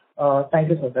 Okay. Thank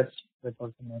you, sir. That's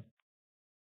all from me.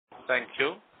 Thank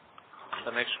you.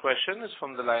 The next question is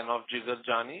from the line of Jigar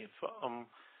Jani from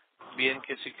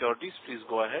B&K Securities. Please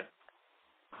go ahead.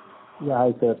 Yeah,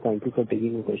 hi, sir. Thank you for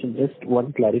taking the question. Just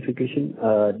one clarification.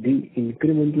 The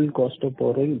incremental cost of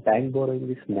borrowing, bank borrowing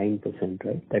is 9%,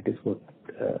 right? That is what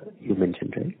you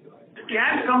mentioned, right? It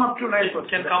can come up to 9%. It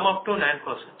can come up to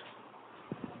 9%.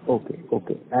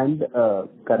 Okay. And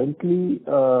currently,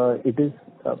 it is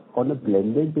on a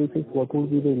blended basis, what would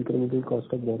be the incremental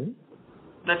cost of borrowing?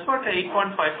 That's what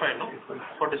 8.55, no?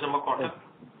 For December quarter.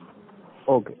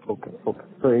 Okay.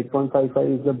 So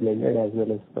 8.55 is the blended as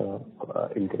well as the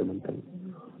incremental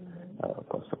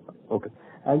cost of funds. Okay.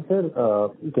 And sir,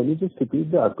 can you just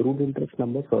repeat the accrued interest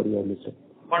number? Sorry, I missed it.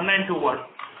 1921.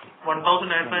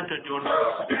 1,921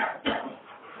 crores.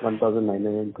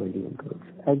 1,921 crores.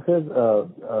 And sir,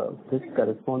 just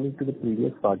corresponding to the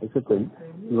previous participant,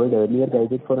 you had earlier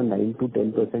guided for a 9 to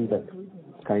 10%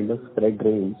 kind of spread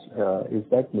range. Is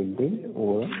that maintained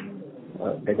over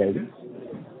the guidance?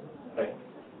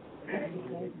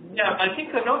 Yeah, I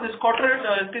think this quarter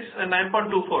it is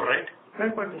 9.24, right?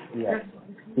 9.24.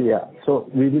 Yeah. So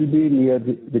we will be near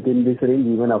within this range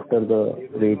even after the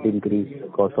rate increase,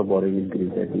 cost of borrowing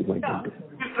increase that we might do.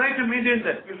 We'll try to maintain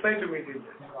that.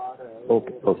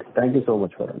 Okay. Thank you so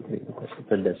much for answering the question.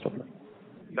 And best of luck.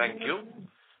 Thank you.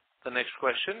 The next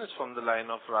question is from the line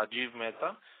of Rajiv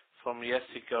Mehta from Yes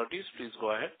Securities. Please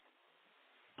go ahead.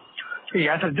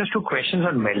 Yeah, sir, just two questions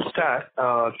on Belstar.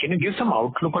 Can you give some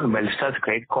outlook on Belstar's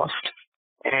credit cost?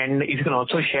 And if you can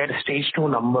also share stage 2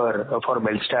 number for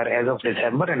Belstar as of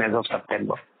December and as of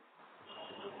September.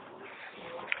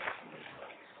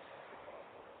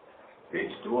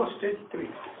 Stage 2 or stage 3?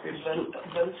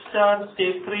 Belstar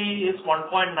stage 3 is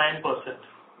 1.9%.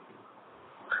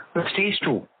 Stage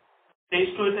 2?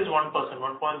 Stage 2 it is 1%,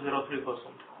 1.03%.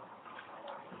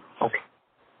 Okay.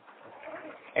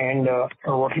 And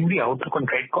what will be the outlook on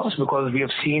credit cost? Because we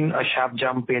have seen a sharp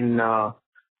jump in, PAR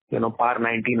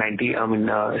 90,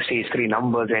 stage 3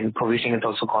 numbers, and provisioning has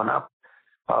also gone up.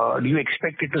 Do you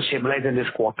expect it to stabilize in this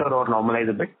quarter or normalize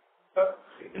a bit?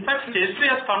 In fact, stage 3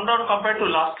 has come down compared to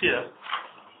last year.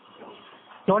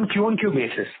 On Q1Q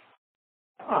basis.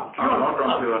 Not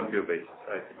on Q1Q basis,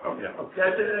 I think. Yeah. I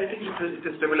think it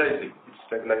is stabilizing. It's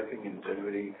stabilizing in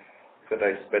January.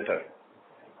 It's better.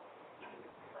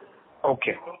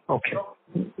 Okay.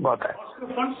 Got that. The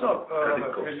funds are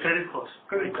Credit cost.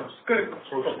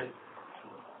 Okay.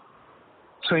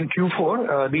 So in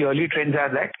Q4, the early trends are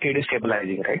that it is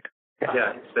stabilizing, right?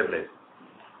 Yeah, it's stabilizing.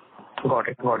 Got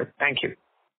it. Thank you.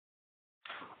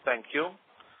 Thank you.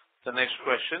 The next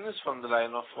question is from the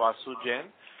line of Vasu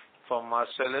Jain from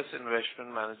Marcellus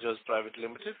Investment Managers Private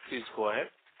Limited. Please go ahead.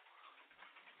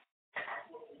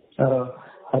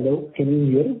 Hello, can you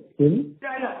hear me?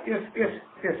 Yes.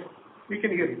 We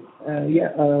can hear you.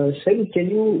 Sir, can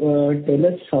you tell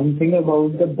us something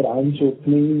about the branch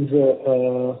openings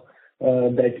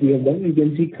that we have done? We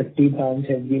can see 30 branches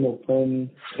have been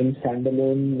opened in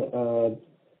standalone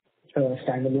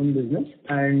business.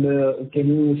 And can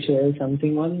you share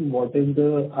something on what is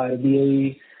the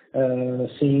RBI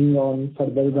saying on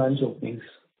further branch openings?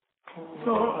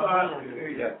 So,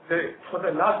 for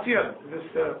the last year, this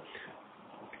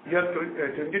year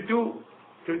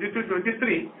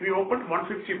 22-23, we opened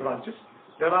 150 branches.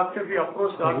 Thereafter, we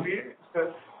approached the RBI.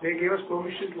 They gave us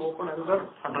permission to open another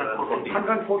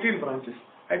 114 branches.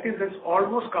 I think that's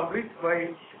almost complete by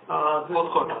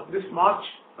this March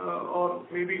or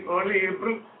maybe early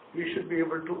April. We should be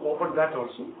able to open that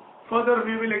also. Further,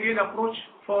 we will again approach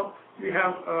for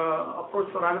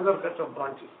another set of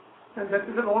branches. And that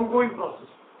is an ongoing process.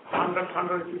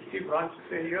 150 branches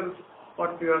a year is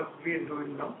what we are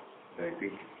doing now. I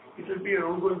think it will be an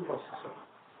ongoing process.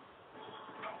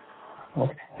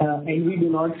 Okay. And we do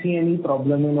not see any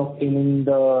problem in obtaining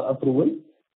the approval?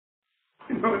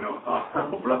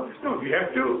 No, we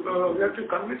have to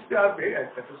convince the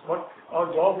RBI. That is what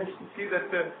our job is, to see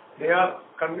that they are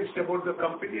convinced about the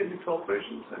company and its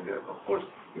operations. And of course,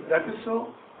 if that is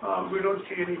so, we don't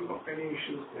see any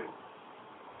issues there.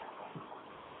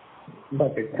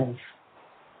 Got it. Thanks.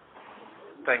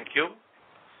 Thank you.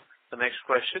 The next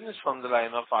question is from the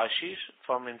line of Ashish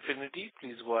from Infinity.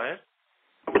 Please go ahead.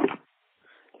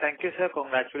 Thank you, sir.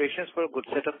 Congratulations for a good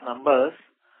set of numbers.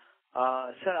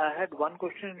 Sir, I had one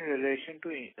question in relation to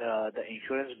the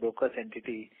insurance brokers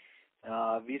entity.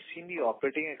 We've seen the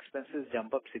operating expenses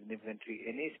jump up significantly.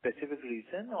 Any specific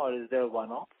reason, or is there a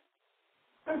one-off?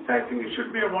 I think it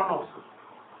should be a one-off.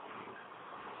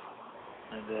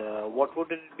 And what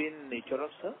would it be in nature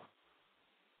of, sir?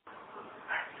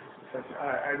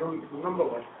 I don't remember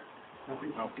what.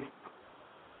 Nothing. Okay.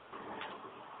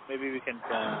 Maybe we can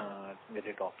get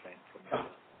it offline from you.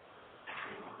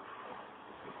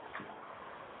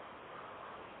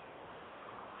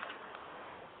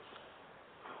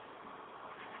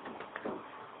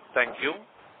 Thank you.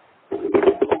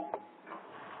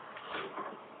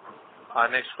 Our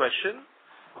next question.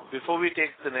 Before we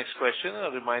take the next question,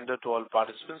 a reminder to all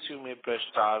participants, you may press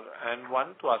star and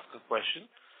 1 to ask a question.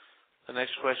 The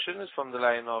next question is from the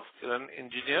line of Kiran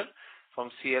Engineer from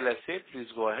CLSA. Please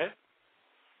go ahead.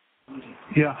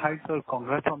 Yeah, hi sir.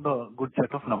 Congrats on the good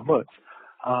set of numbers.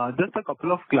 Just a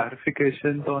couple of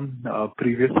clarifications on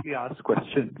previously asked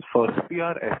questions. Firstly,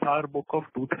 our SR book of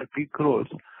 230 crores.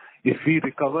 If we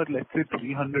recover, let's say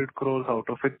 300 crores out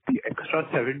of it, the extra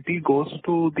 70 goes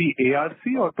to the ARC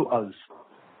or to us?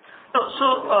 So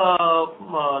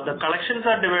the collections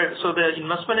are divided. So the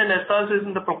investment in SRs is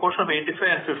in the proportion of 85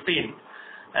 and 15.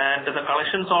 And the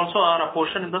collections also are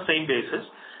apportioned in the same basis.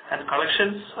 And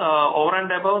collections over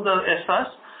and above the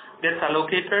SRs gets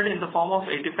allocated in the form of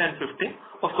 85 and 15.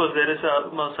 Of course, there is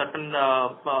a certain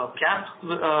cap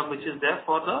which is there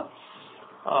for the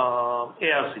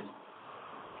ARC.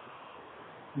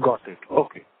 Got it.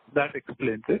 Okay. That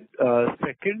explains it.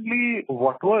 Secondly,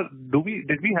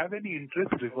 did we have any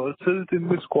interest reversals in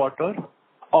this quarter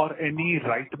or any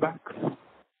write-backs?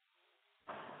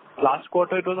 Last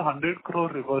quarter it was 100 crore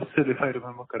reversal, if I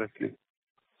remember correctly.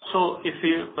 So if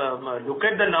you look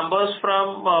at the numbers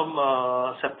from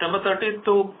September 30th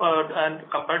to and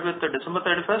compared with the December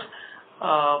 31st,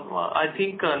 I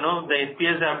think no, the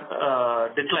NPAs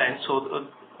have declined. So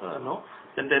no,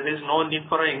 then there is no need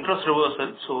for an interest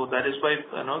reversal. So that is why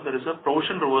there is a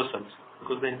provision reversal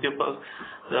because the NPA,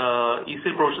 the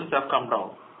ECL provisions have come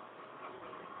down.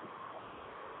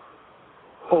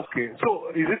 Okay. So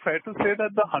is it fair to say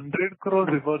that the 100 crore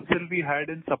reversal we had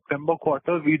in September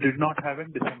quarter, we did not have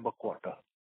in December quarter?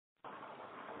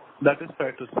 That is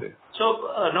fair to say. So,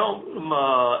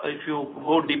 if you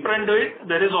go deeper into it,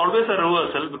 there is always a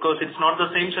reversal because it's not the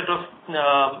same set of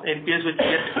NPAs which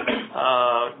get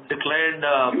declared.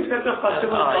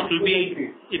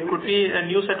 It could be a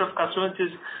new set of customers which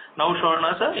is now shown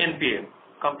as a NPA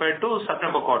compared to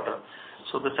September quarter.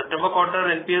 So the September quarter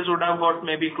NPAs would have got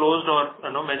maybe closed or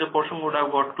major portion would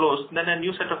have got closed, then a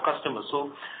new set of customers.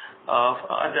 So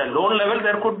at a loan level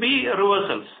there could be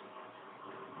reversals.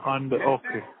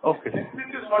 Okay.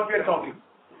 This is what we are talking.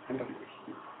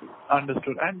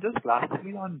 Understood. And just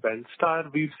lastly on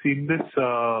Belstar, we've seen this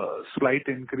slight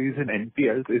increase in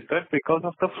NPLs. Is that because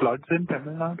of the floods in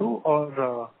Tamil Nadu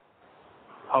or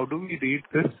how do we read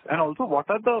this? And also what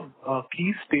are the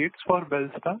key states for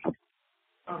Belstar?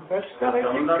 Belstar, I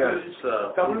think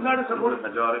Tamil Nadu is about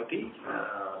majority,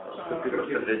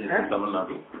 50% is in Tamil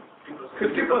Nadu. 50%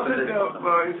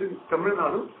 is in Tamil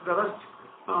Nadu. The rest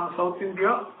South India,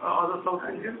 other South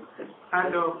Indian,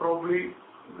 and probably.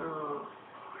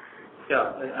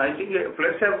 I think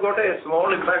floods have got a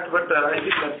small impact, but I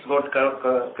think that's got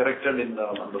corrected in the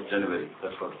month of January.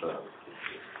 That's what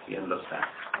we understand.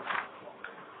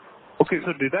 Okay,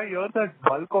 so did I hear that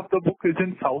bulk of the book is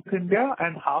in South India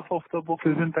and half of the book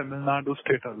is in Tamil Nadu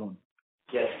state alone?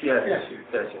 Yes.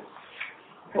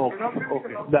 Okay.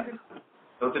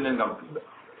 South Indian company.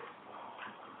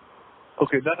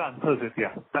 Okay, that answers it,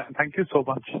 yeah. Thank you so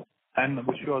much and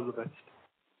wish you all the best.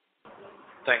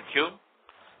 Thank you.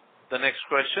 The next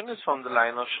question is from the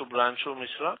line of Shubhranshu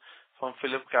Mishra from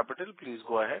Phillip Capital. Please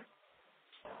go ahead.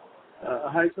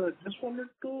 Hi, sir. Just wanted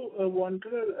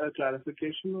a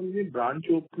clarification on the branch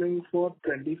opening for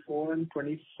 24 and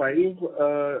 25.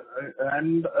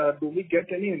 And do we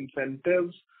get any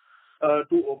incentives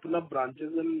to open up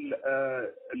branches in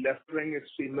left-wing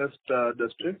extremist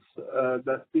districts?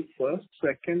 That's the first.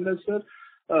 Second is, sir,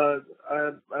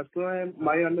 as per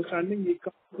my understanding, we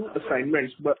can do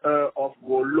assignments of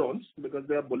gold loans because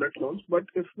they are bullet loans. But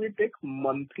if we take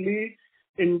monthly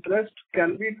interest,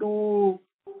 can we do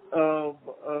of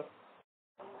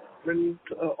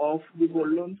the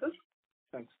gold loans, sir?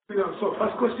 Thanks. So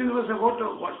first question was about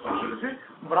what should I say?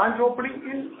 Branch opening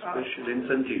in special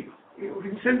incentive.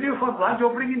 Incentive for branch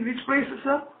opening in which places,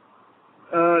 sir?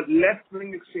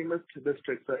 Left-wing extremist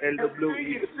districts,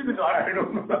 LWE. I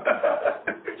don't know.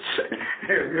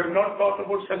 We have not thought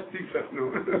about such things, sir. No.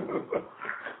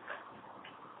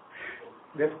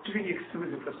 Left-wing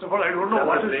extremism. First of all, I don't know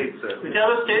what is it. Which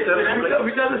are the states?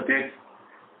 Which are the states?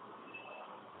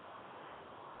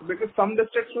 Because some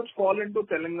districts would fall into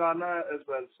Telangana as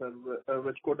well, sir,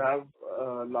 which could have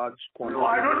large quantities. No,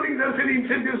 I don't think there's any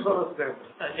incentives for us there.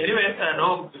 Anyway,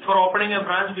 before opening a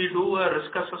branch, we do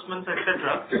risk assessments,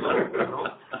 etc.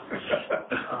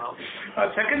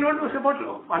 Second one was about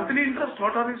monthly interest.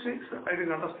 What are you saying, sir? I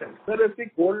didn't understand. Sir, if the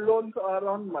gold loans are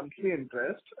on monthly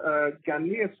interest, can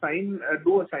we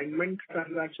do assignment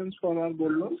transactions for our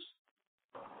gold loans?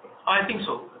 I think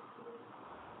so.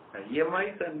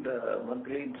 EMIs and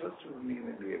monthly interest we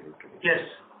may be able to. Yes.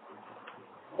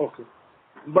 Okay.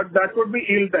 But that would be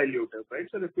yield dilutive, right,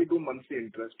 sir, if we do monthly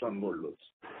interest on gold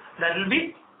loans? That will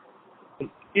be?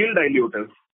 Yield dilutive.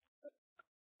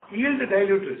 Yield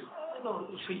dilutive. No,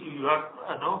 see, you have,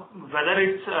 whether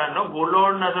it's gold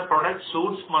loan as a product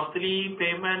suits monthly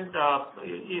payment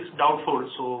is doubtful.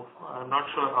 So I'm not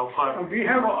sure how far. We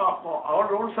have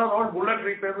our loans are all bullet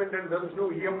repayment and there is no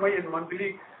EMI and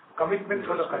monthly commitment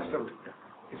for the customer.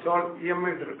 It's all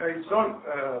EMI, it's all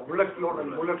bullet loan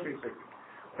and bullet repayment.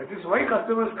 That is why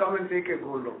customers come and take a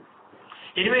gold loan.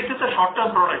 Anyway, it is a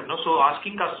short-term product, so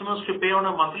asking customers to pay on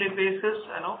a monthly basis,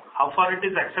 how far it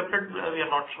is accepted, we are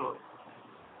not sure.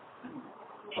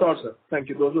 Sure, sir. Thank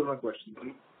you. Those were my questions.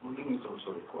 Is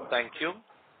also required. Thank you.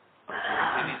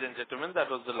 Ladies and gentlemen, that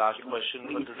was the last question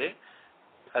for today.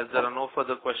 As there are no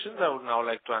further questions, I would now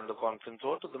like to hand the conference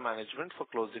over to the management for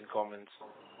closing comments.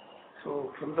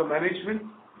 So, from the management,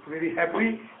 very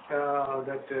happy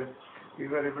that we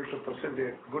were able to present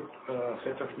a good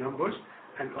set of numbers,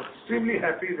 and extremely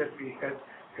happy that we had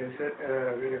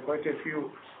quite a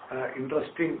few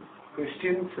interesting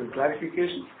questions and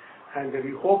clarifications, and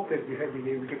we hope that we have been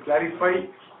able to clarify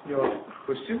your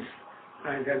questions.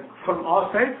 And from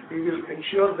our side, we will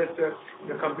ensure that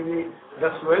the company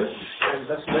does well and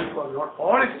does well for not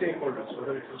all its stakeholders,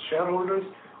 whether it's the shareholders,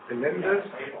 the lenders,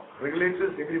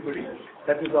 regulators, everybody.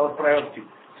 That is our priority.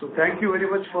 So thank you very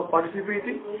much for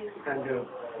participating, and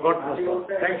God bless you.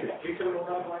 Thank you.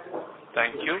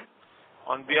 Thank you.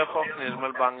 On behalf of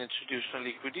Nirmal Bang Institutional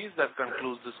Equities, that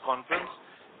concludes this conference.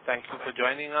 Thank you for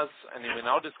joining us, and you may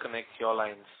now disconnect your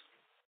lines.